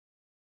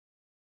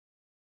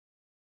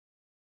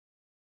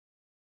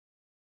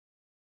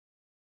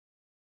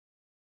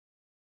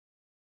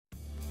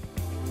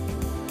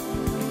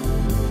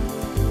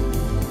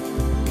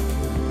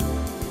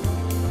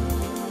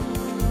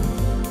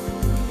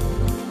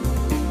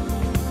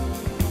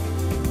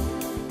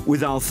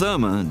With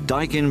Altherma,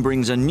 Daikin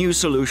brings a new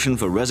solution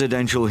for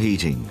residential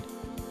heating.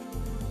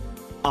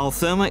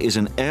 Altherma is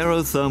an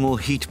aerothermal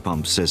heat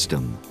pump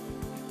system.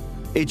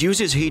 It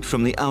uses heat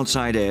from the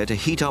outside air to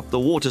heat up the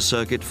water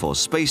circuit for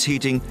space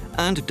heating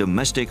and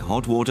domestic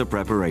hot water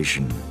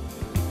preparation.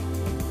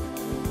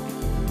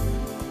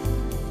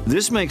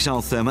 This makes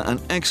Altherma an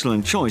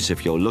excellent choice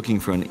if you're looking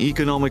for an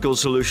economical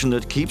solution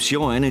that keeps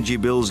your energy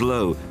bills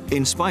low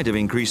in spite of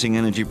increasing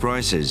energy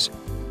prices.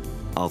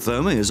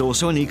 Altherma is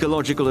also an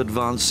ecological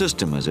advanced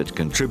system as it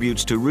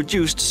contributes to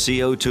reduced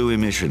CO2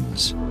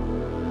 emissions.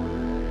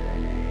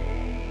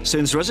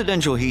 Since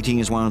residential heating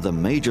is one of the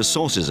major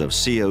sources of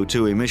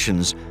CO2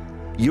 emissions,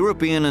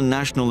 European and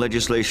national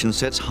legislation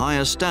sets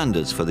higher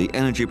standards for the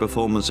energy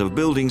performance of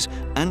buildings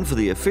and for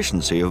the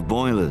efficiency of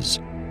boilers.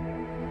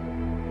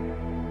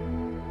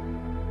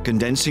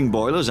 Condensing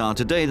boilers are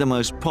today the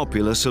most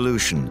popular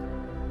solution.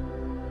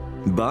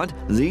 But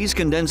these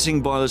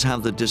condensing boilers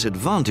have the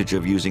disadvantage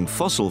of using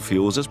fossil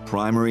fuels as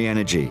primary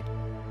energy.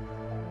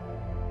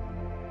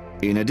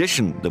 In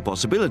addition, the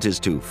possibilities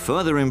to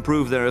further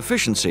improve their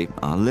efficiency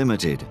are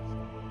limited.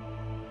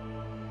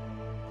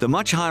 The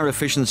much higher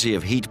efficiency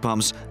of heat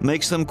pumps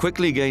makes them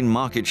quickly gain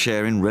market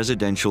share in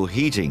residential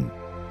heating.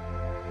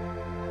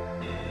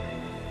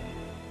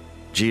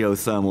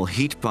 Geothermal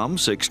heat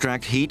pumps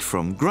extract heat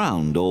from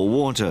ground or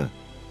water.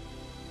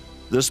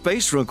 The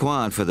space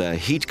required for their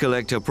heat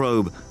collector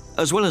probe,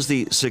 as well as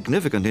the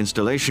significant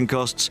installation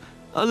costs,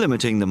 are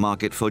limiting the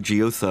market for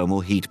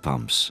geothermal heat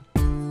pumps.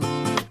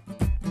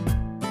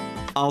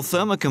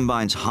 Altherma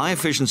combines high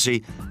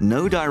efficiency,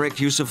 no direct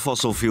use of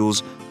fossil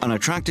fuels, an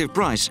attractive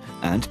price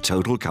and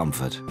total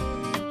comfort.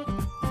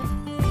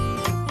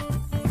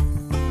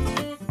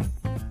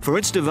 For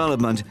its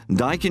development,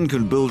 Daikin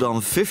could build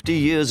on 50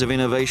 years of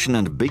innovation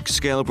and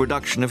big-scale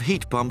production of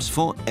heat pumps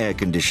for air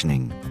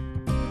conditioning.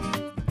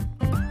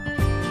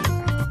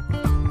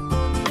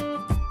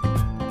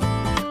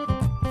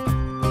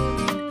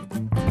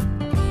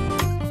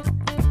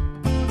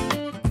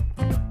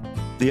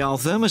 The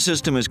Altherma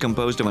system is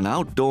composed of an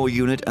outdoor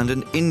unit and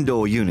an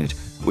indoor unit,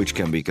 which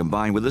can be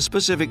combined with a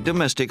specific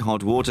domestic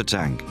hot water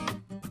tank.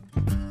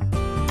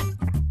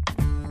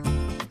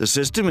 The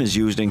system is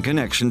used in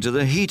connection to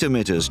the heat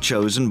emitters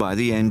chosen by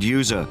the end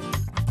user.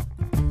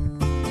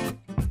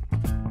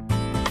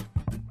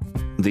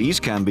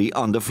 These can be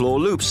underfloor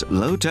loops,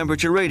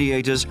 low-temperature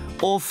radiators,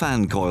 or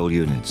fan coil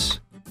units.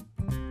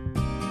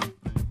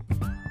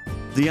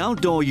 The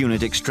outdoor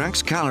unit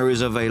extracts calories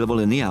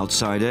available in the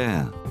outside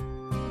air.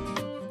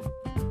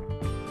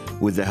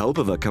 With the help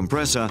of a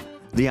compressor,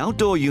 the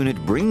outdoor unit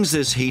brings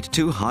this heat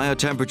to higher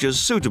temperatures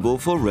suitable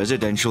for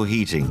residential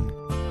heating.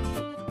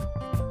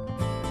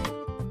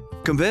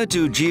 Compared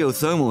to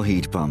geothermal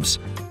heat pumps,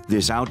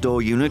 this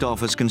outdoor unit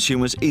offers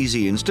consumers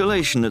easy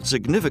installation at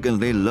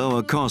significantly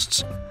lower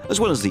costs, as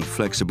well as the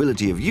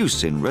flexibility of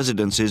use in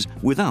residences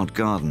without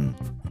garden.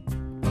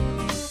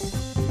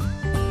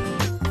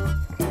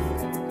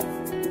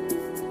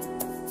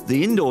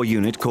 The indoor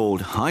unit,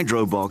 called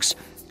Hydrobox,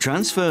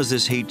 transfers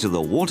this heat to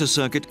the water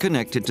circuit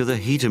connected to the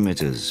heat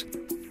emitters.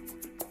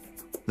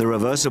 The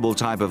reversible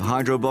type of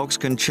Hydrobox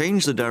can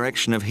change the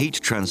direction of heat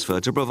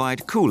transfer to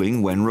provide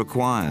cooling when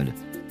required.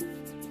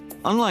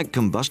 Unlike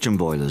combustion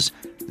boilers,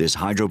 this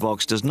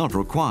Hydrobox does not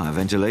require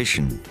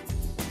ventilation.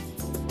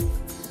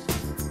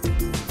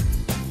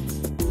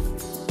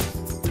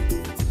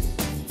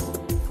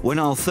 When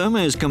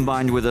Altherma is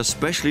combined with a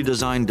specially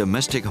designed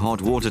domestic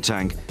hot water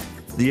tank,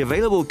 the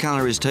available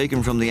calories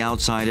taken from the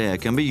outside air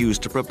can be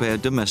used to prepare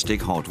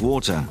domestic hot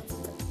water.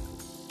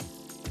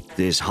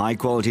 This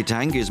high-quality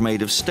tank is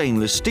made of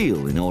stainless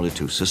steel in order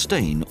to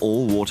sustain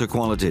all water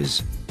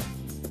qualities.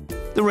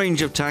 The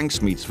range of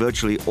tanks meets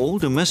virtually all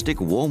domestic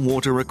warm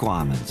water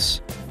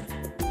requirements.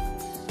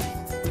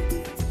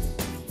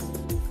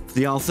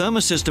 The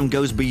Altherma system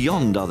goes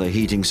beyond other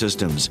heating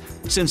systems,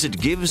 since it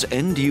gives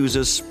end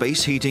users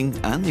space heating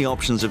and the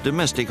options of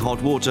domestic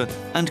hot water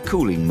and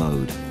cooling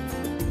mode.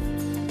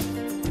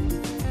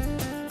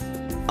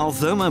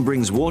 Altherma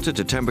brings water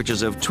to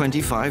temperatures of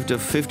 25 to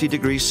 50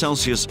 degrees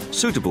Celsius,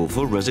 suitable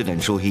for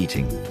residential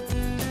heating.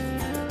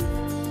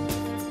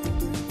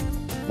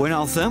 When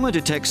Altherma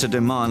detects a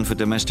demand for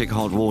domestic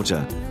hot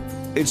water,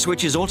 it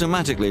switches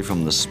automatically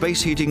from the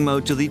space heating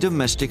mode to the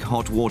domestic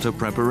hot water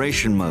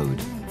preparation mode.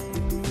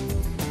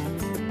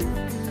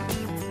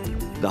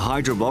 The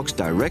Hydrobox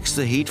directs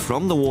the heat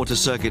from the water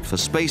circuit for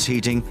space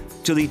heating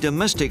to the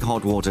domestic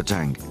hot water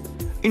tank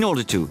in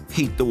order to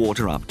heat the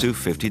water up to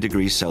 50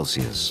 degrees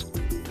Celsius.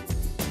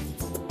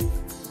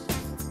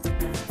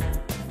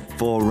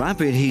 For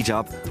rapid heat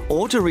up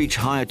or to reach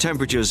higher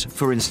temperatures,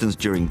 for instance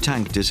during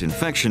tank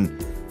disinfection,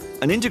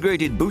 an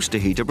integrated booster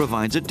heater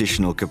provides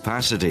additional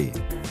capacity.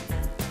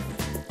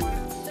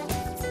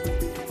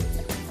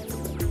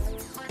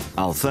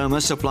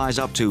 Altherma supplies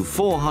up to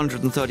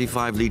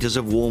 435 liters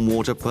of warm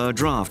water per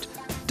draft,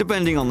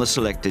 depending on the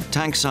selected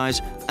tank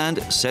size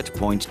and set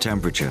point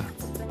temperature.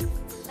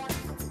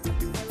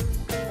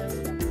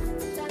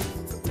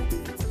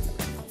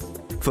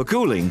 For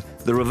cooling,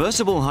 the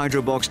reversible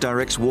hydrobox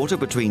directs water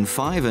between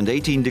 5 and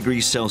 18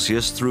 degrees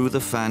Celsius through the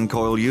fan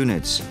coil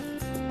units.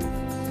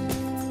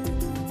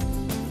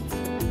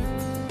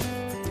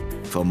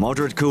 For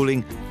moderate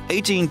cooling,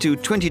 18 to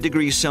 20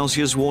 degrees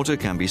Celsius water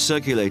can be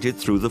circulated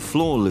through the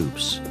floor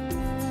loops.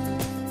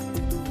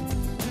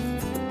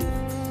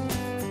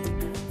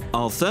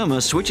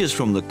 Altherma switches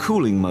from the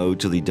cooling mode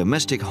to the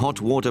domestic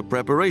hot water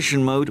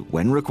preparation mode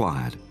when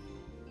required.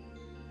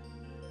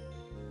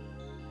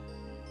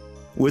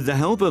 With the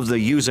help of the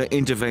user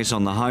interface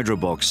on the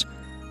hydrobox,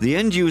 the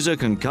end user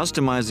can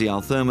customize the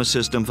Altherma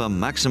system for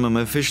maximum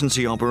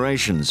efficiency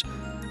operations,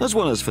 as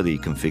well as for the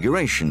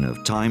configuration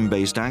of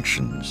time-based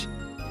actions.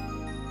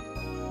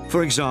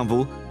 For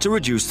example, to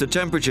reduce the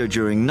temperature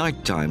during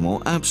nighttime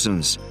or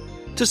absence,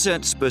 to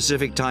set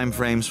specific time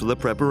frames for the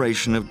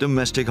preparation of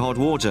domestic hot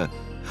water,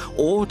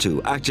 or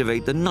to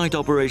activate the night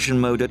operation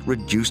mode at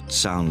reduced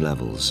sound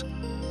levels.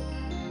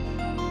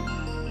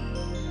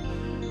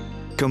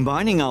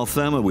 Combining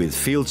Altherma with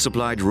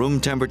field-supplied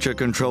room temperature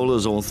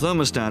controllers or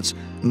thermostats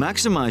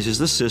maximizes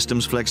the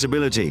system's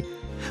flexibility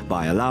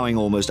by allowing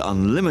almost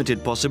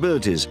unlimited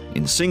possibilities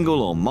in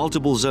single or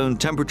multiple zone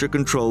temperature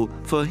control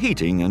for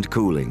heating and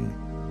cooling.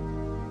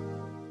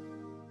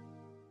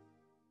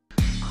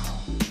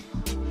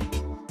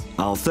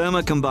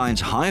 Altherma combines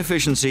high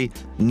efficiency,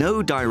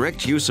 no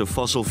direct use of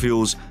fossil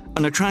fuels,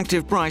 an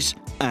attractive price,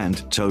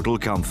 and total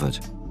comfort.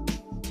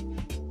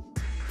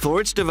 For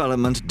its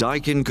development,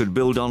 Daikin could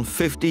build on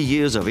 50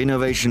 years of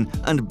innovation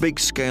and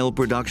big-scale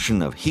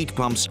production of heat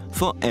pumps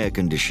for air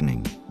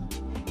conditioning.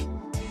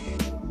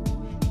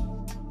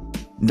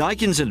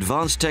 Daikin's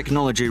advanced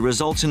technology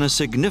results in a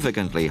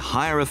significantly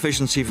higher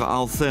efficiency for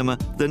Altherma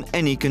than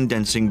any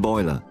condensing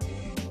boiler,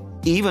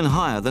 even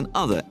higher than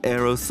other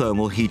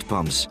aerothermal heat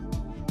pumps.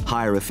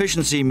 Higher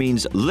efficiency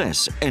means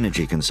less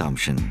energy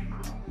consumption.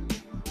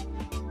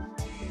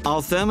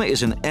 Altherma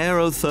is an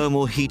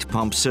aerothermal heat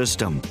pump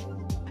system.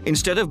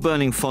 Instead of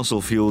burning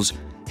fossil fuels,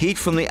 heat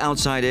from the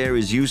outside air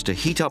is used to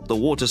heat up the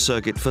water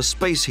circuit for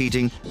space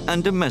heating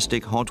and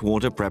domestic hot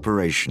water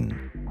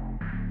preparation.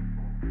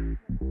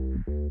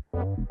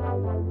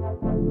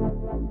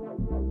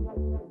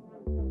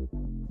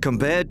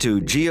 Compared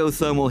to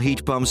geothermal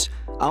heat pumps,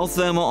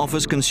 Altherma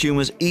offers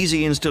consumers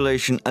easy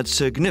installation at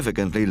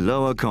significantly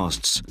lower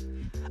costs,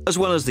 as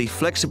well as the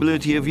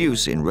flexibility of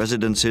use in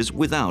residences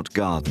without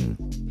garden.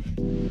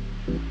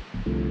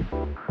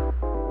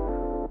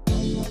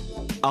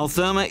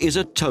 Altherma is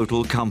a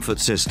total comfort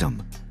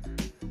system.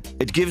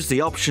 It gives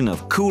the option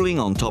of cooling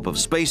on top of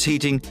space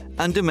heating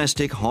and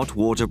domestic hot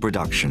water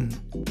production.